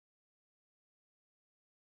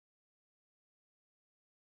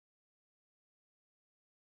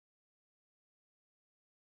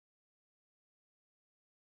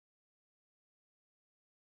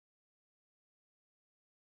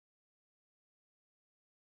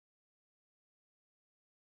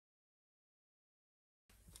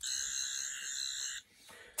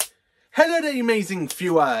Hello there, amazing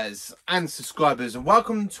viewers and subscribers, and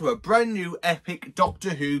welcome to a brand new epic Doctor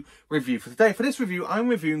Who review for today. For this review, I'm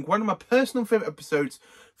reviewing one of my personal favourite episodes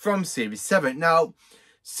from Series 7. Now,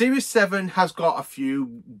 Series 7 has got a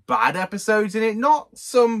few bad episodes in it. Not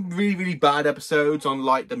some really bad episodes on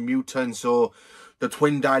like the Mutants or the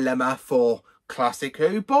Twin Dilemma for Classic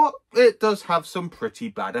Who, but it does have some pretty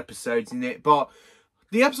bad episodes in it. But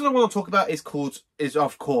the episode I want to talk about is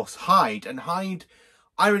of course Hyde, and Hyde,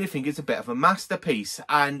 I really think it's a bit of a masterpiece,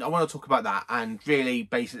 and I want to talk about that and really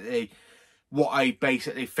basically what I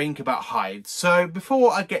basically think about Hyde. So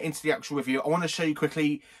before I get into the actual review, I want to show you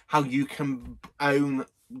quickly how you can own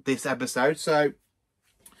this episode. So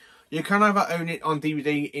you can either own it on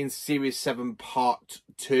DVD in Series 7 Part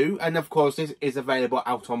 2, and of course this is available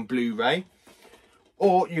out on Blu-ray,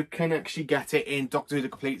 or you can actually get it in Doctor Who The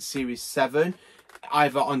Complete Series 7,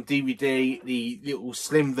 either on DVD, the little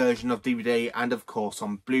slim version of DVD, and of course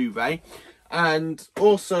on Blu-ray. And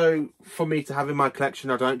also, for me to have in my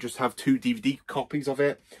collection, I don't just have 2 DVD copies of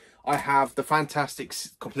it. I have the fantastic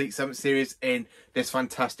Complete 7th series in this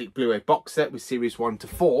fantastic Blu-ray box set with Series 1 to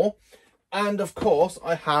 4. And of course,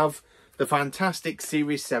 I have the fantastic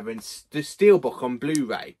Series 7 Steelbook on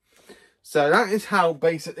Blu-ray. So that is how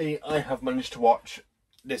basically I have managed to watch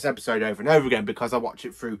this episode over and over again, because I watch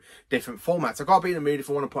it through different formats. I've got to be in the mood if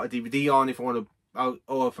I want to put a DVD on, if I want to,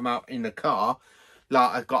 or if I'm out in the car.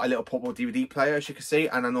 Like, I've got a little portable DVD player, as you can see,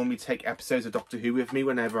 and I normally take episodes of Doctor Who with me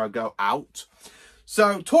whenever I go out.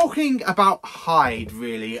 So, talking about Hyde,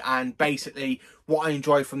 really, and basically what I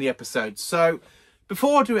enjoy from the episode. So,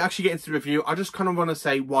 before I do actually get into the review, I just kind of want to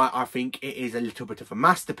say why I think it is a little bit of a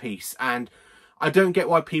masterpiece, and I don't get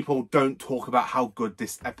why people don't talk about how good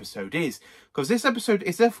this episode is. Because this episode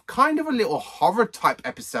is a kind of a little horror type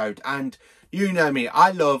episode. And you know me, I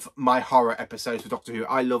love my horror episodes for Doctor Who.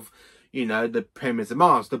 I love, you know, the Pyramids of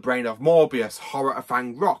Mars, the Brain of Morbius, Horror of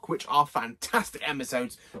Fang Rock, which are fantastic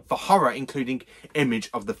episodes for horror, including Image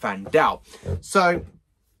of the Fandel. So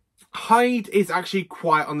Hyde is actually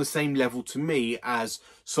quite on the same level to me as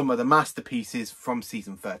some of the masterpieces from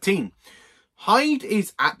season 13. Hyde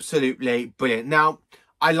is absolutely brilliant. Now,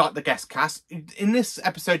 I like the guest cast. In this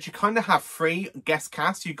episode, you kind of have 3 guest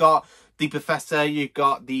casts. You got the Professor, you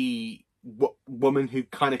got the woman who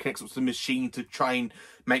kind of connects up to the machine to try and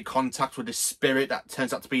make contact with the spirit that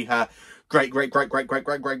turns out to be her great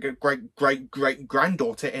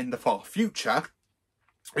granddaughter in the far future,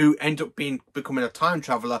 who ends up becoming a time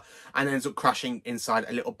traveller and ends up crashing inside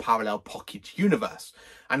a little parallel pocket universe.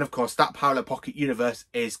 And of course, that parallel pocket universe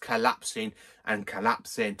is collapsing and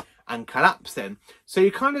collapsing and collapsing. So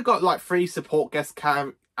you kind of got like 3 support guest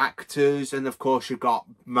actors, and of course you've got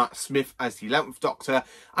Matt Smith as the 11th Doctor,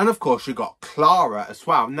 and of course you've got Clara as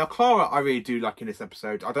well. Now, Clara I really do like in this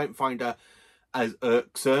episode. I don't find her as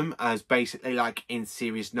irksome as basically like in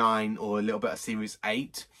Series 9 or a little bit of Series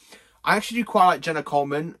 8. I actually do quite like Jenna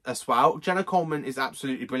Coleman as well. Jenna Coleman is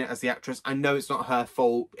absolutely brilliant as the actress. I know it's not her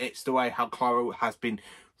fault. It's the way how Clara has been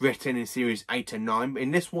written in Series 8 and 9. But in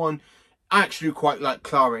this one, I actually quite like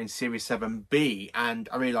Clara in Series 7B. And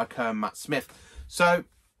I really like her and Matt Smith. So,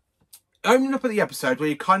 opening up at the episode where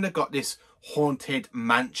you kind of got this haunted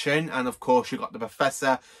mansion. And of course, you got the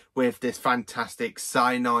Professor with this fantastic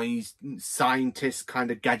scientist kind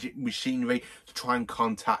of gadget machinery to try and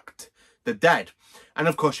contact the dead. And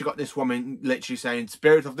of course you got this woman literally saying,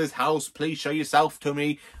 "Spirit of this house, please show yourself to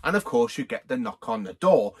me." And of course you get the knock on the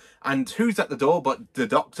door, and who's at the door but the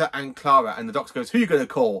Doctor and Clara. And the Doctor goes, "Who are you going to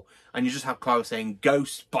call?" And you just have Clara saying,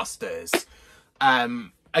 "Ghostbusters."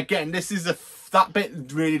 Again, this is that bit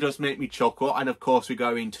really does make me chuckle. And of course we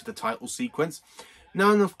go into the title sequence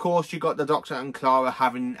now, and of course you got the Doctor and Clara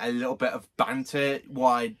having a little bit of banter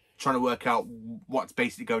while trying to work out what's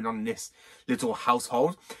basically going on in this little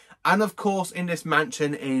household. And of course, in this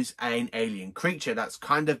mansion is an alien creature that's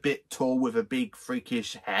kind of a bit tall with a big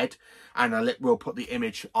freakish head. And we'll put the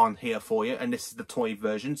image on here for you. And this is the toy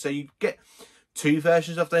version. So you get 2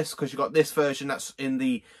 versions of this, because you got this version that's in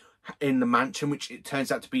the mansion, which it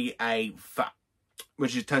turns out to be a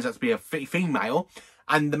female.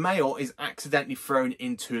 And the male is accidentally thrown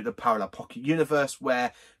into the parallel pocket universe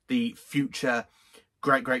where the future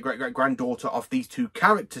great-great-great-great-granddaughter of these 2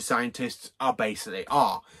 character scientists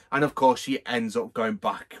are. And of course she ends up going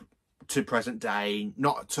back to present day,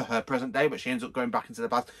 not to her present day, but she ends up going back into the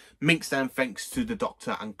past, meets them thanks to the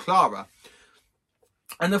Doctor and Clara.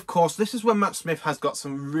 And of course this is when Matt Smith has got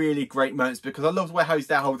some really great moments, because I love the way how he's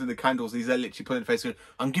there holding the candles. He's there literally putting the face going,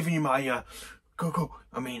 "I'm giving you my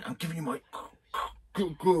I'm giving you my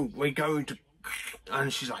we're going to,"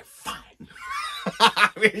 and she's like, "Fine." I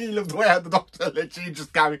really love the way how the Doctor literally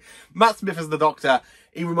just carries Matt Smith as the Doctor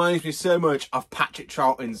he reminds me so much of Patrick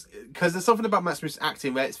Troughton's, because there's something about Matt Smith's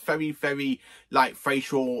acting where it's very, very like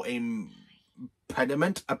facial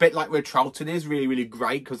impediment, a bit like where Troughton is really, really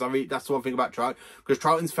great, because that's one thing about Troughton, because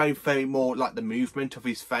Troughton's very, very more like the movement of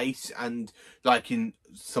his face, and like in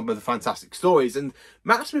some of the Fantastic Stories, and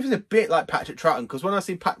Matt Smith is a bit like Patrick Troughton, because when I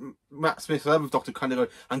see Matt Smith's 11th Doctor kind of go,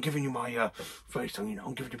 I'm giving you my face, you know,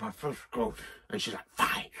 I'm giving you my first go, and she's like,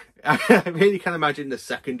 fine. I really can imagine the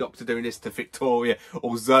second Doctor doing this to Victoria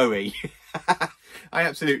or Zoe. I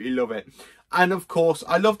absolutely love it. And of course,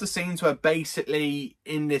 I love the scenes where basically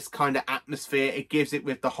in this kind of atmosphere, it gives it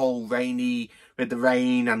with the whole rainy, with the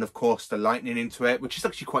rain and of course the lightning into it, which is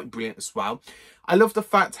actually quite brilliant as well. I love the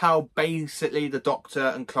fact how basically the Doctor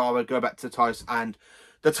and Clara go back to the TARDIS, and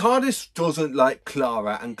the TARDIS doesn't like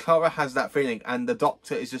Clara, and Clara has that feeling, and the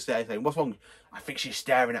Doctor is just there saying, what's wrong? I think she's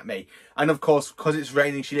staring at me. And of course, because it's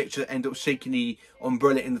raining, she literally ends up shaking the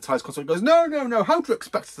umbrella in the TARDIS console and goes, no, no, no, how do you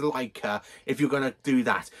expect to like her if you're going to do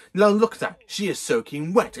that? No, look at her. She is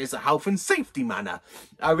soaking wet. It's a health and safety manner.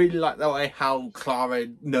 I really like that way how Clara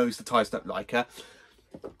knows the TARDIS don't like her,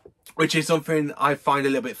 which is something I find a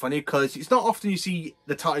little bit funny, because it's not often you see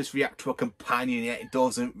the TARDIS react to a companion yet it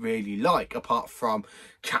doesn't really like, apart from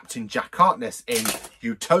Captain Jack Harkness in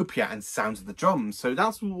Utopia and Sounds of the Drums. So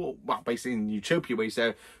that's what, well, basically in Utopia where he's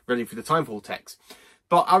running through the time vortex.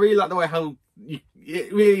 But I really like the way how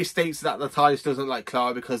it really states that the TARDIS doesn't like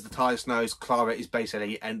Clara, because the TARDIS knows Clara is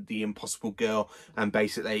basically the impossible girl and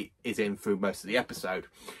basically is in through most of the episode.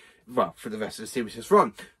 Well, for the rest of the series'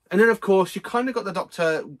 run. And then, of course, you kind of got the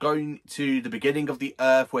Doctor going to the beginning of the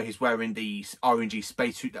Earth, where he's wearing the orangey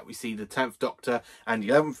spacesuit that we see the 10th Doctor and the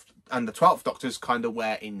 11th and the 12th Doctors kind of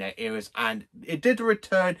wear in their eras. And it did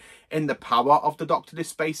return in the power of the Doctor, this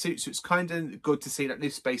spacesuit. So it's kind of good to see that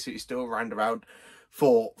this spacesuit is still around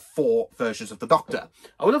for 4 versions of the Doctor.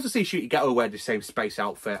 I would love to see Ncuti Gatwa wear the same space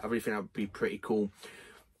outfit. I really think that would be pretty cool.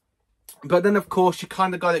 But then, of course, you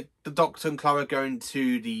kind of got the Doctor and Clara going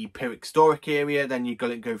to the prehistoric area. Then you got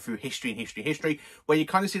to go through history and history, where you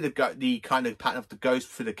kind of see the kind of pattern of the ghost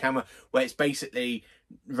through the camera, where it's basically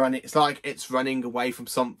running. It's like it's running away from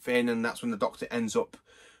something, and that's when the Doctor ends up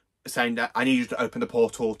saying that I need you to open the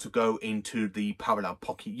portal to go into the parallel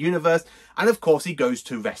pocket universe. And of course, he goes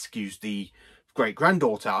to rescue the great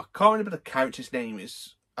granddaughter. I can't remember the character's name.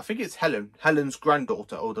 I think it's Helen. Helen's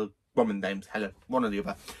granddaughter, or the woman name's Helen, one or the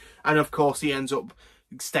other. And of course, he ends up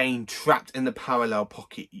staying trapped in the parallel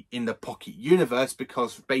pocket, in the pocket universe,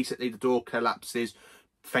 because basically the door collapses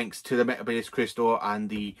thanks to the Metabilis crystal and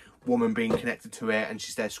the woman being connected to it, and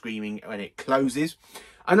she's there screaming when it closes.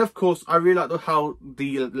 And of course, I really like how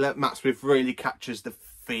the Matt Smith really captures the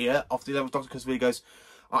fear of the 11th Doctor, because he goes,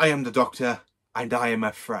 I am the Doctor and I am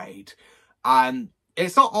afraid. And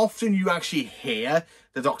it's not often you actually hear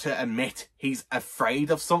the Doctor admit he's afraid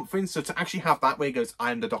of something. So to actually have that where he goes,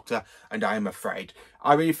 I am the Doctor and I am afraid.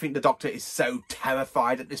 I really think the Doctor is so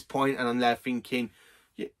terrified at this point, and I'm there thinking,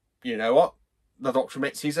 you know what? The Doctor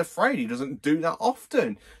admits he's afraid. He doesn't do that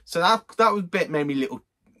often. So that was a bit made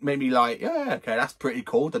me like, yeah, okay, that's pretty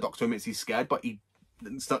cool. The Doctor admits he's scared, but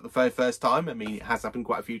it's not the very first time. I mean, it has happened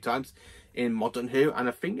quite a few times in modern Who, and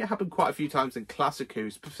I think it happened quite a few times in classic Who,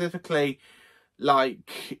 specifically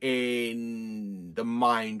like in the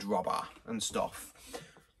Mind Robber and stuff.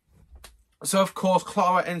 So of course,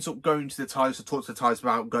 Clara ends up going to the TARDIS to talk to the TARDIS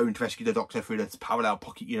about going to rescue the Doctor through this parallel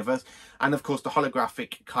pocket universe. And of course, the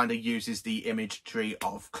holographic kind of uses the imagery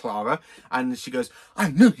of Clara, and she goes, I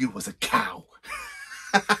knew you was a cow.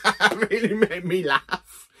 Really made me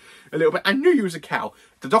laugh a little bit. I knew you was a cow.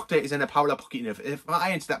 The Doctor is in a parallel pocket universe. If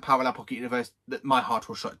I enter that parallel pocket universe, my heart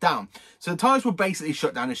will shut down. So the TARDIS will basically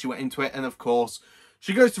shut down as she went into it. And of course,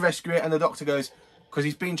 she goes to rescue it, and the Doctor goes, because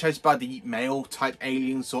he's being chased by the male type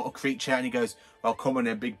alien sort of creature, and he goes, well, come on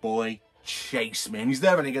then, big boy, chase me. And he's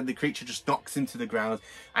there, and again, the creature just knocks into the ground,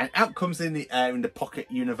 and out comes in the air in the pocket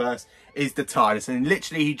universe is the TARDIS. And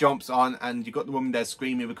literally he jumps on, and you've got the woman there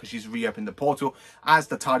screaming because she's reopened the portal as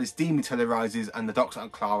the TARDIS dematerializes, and the Doctor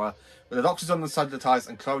and Clara, but the Doctor's on the side of the TARDIS,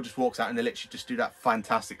 and Clara just walks out, and they literally just do that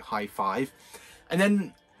fantastic high five. And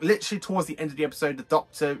then literally towards the end of the episode, the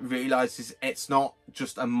Doctor realizes it's not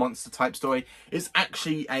just a monster type story, it's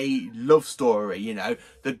actually a love story. You know,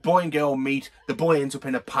 the boy and girl meet, the boy ends up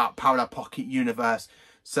in a parallel pocket universe.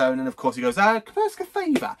 So, and then of course he goes, can I ask a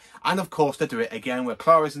favour? And of course they do it again, where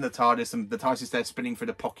Clara's in the TARDIS, and the TARDIS is there spinning through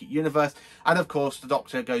the pocket universe. And of course the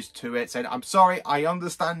Doctor goes to it saying, I'm sorry, I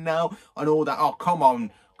understand now, and all that. Oh, come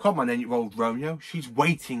on, 8-year-old Romeo, she's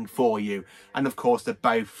waiting for you. And of course they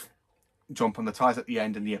both jump on the TARDIS at the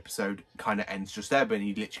end, and the episode kind of ends just there, but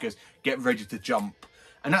he literally goes, get ready to jump.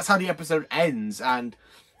 And that's how the episode ends. And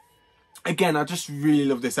again, I just really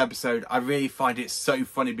love this episode. I really find it so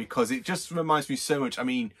funny because it just reminds me so much. I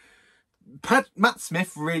mean, Matt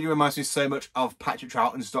Smith really reminds me so much of Patrick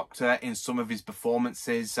Troughton's Doctor in some of his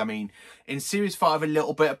performances. I mean, in Series 5, a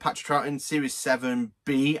little bit of Patrick Troughton. Series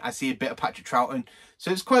 7B, I see a bit of Patrick Troughton.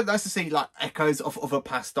 So it's quite nice to see like echoes of other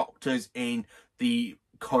past Doctors in the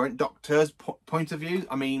current Doctor's point of view.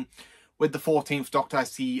 I mean, with the 14th Doctor, I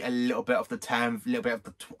see a little bit of the 10th,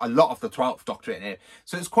 a lot of the 12th Doctor in it.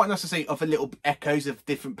 So it's quite nice to see other little echoes of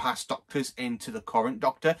different past Doctors into the current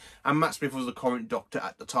Doctor. And Matt Smith was the current Doctor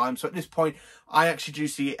at the time. So at this point, I actually do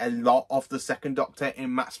see a lot of the second Doctor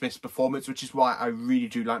in Matt Smith's performance, which is why I really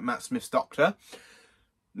do like Matt Smith's Doctor.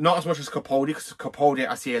 Not as much as Capaldi, because Capaldi,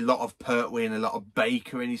 I see a lot of Pertwee and a lot of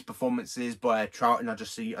Baker in his performances. But Troughton, I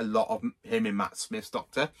just see a lot of him in Matt Smith's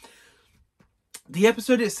Doctor. The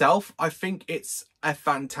episode itself, I think it's a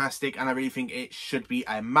fantastic, and I really think it should be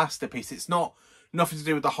a masterpiece. It's nothing to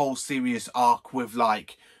do with the whole serious arc with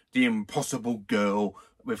like the Impossible Girl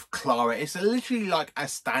with Clara. It's literally like a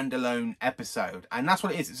standalone episode, and that's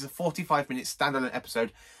what it is. It's a 45-minute standalone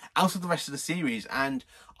episode out of the rest of the series, and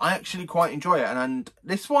I actually quite enjoy it. And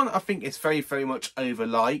this one, I think, is very, very much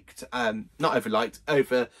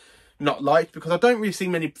not liked, because I don't really see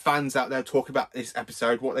many fans out there talk about this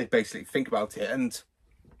episode, what they basically think about it. And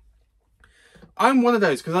I'm one of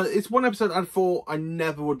those, because it's one episode I thought I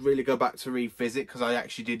never would really go back to revisit, because I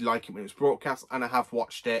actually did like it when it was broadcast, and I have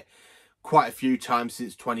watched it quite a few times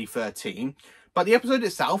since 2013. But the episode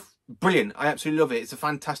itself, brilliant. I absolutely love it. It's a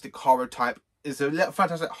fantastic horror type. It's a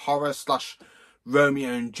fantastic horror slash Romeo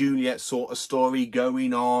and Juliet sort of story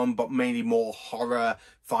going on, but mainly more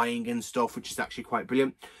horrifying and stuff, which is actually quite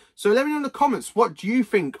brilliant. So let me know in the comments, what do you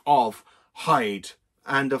think of Hyde?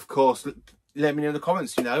 And of course, let me know in the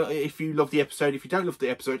comments, you know, if you love the episode, if you don't love the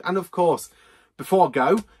episode. And of course, before I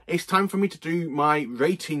go, it's time for me to do my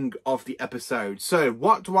rating of the episode. So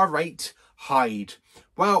what do I rate Hyde?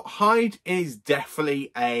 Well, Hyde is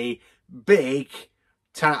definitely a big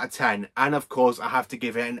 10 out of 10. And of course, I have to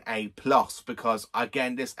give it an A+, because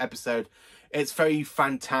again, this episode, it's very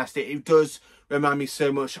fantastic. It does remind me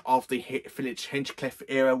so much of the Phillips Hinchcliffe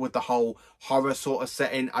era with the whole horror sort of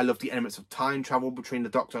setting. I love the elements of time travel between the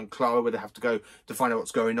Doctor and Clara, where they have to go to find out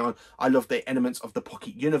what's going on. I love the elements of the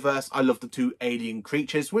pocket universe. I love the two alien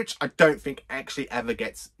creatures, which I don't think actually ever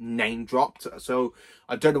gets name dropped. So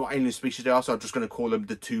I don't know what alien species they are, so I'm just going to call them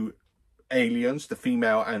the two aliens, the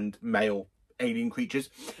female and male alien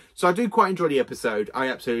creatures. So I do quite enjoy the episode. I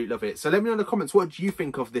absolutely love it. So let me know in the comments, what do you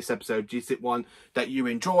think of this episode? Is it one that you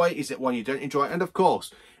enjoy? Is it one you don't enjoy? And of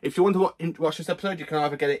course, if you want to watch this episode, you can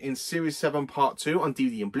either get it in Series 7 Part 2 on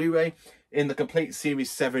DVD and Blu-ray, in the complete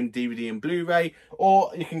Series 7 DVD and Blu-ray,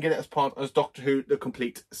 or you can get it as part as Doctor Who, the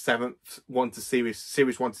complete Series 1 to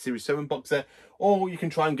Series 7 box set, or you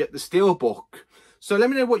can try and get the Steelbook. So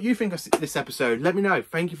let me know what you think of this episode. Let me know.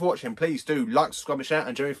 Thank you for watching. Please do like, subscribe, and share,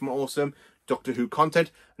 and join me for more awesome Doctor Who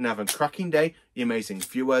content. And have a cracking day, you amazing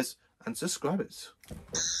viewers and subscribers.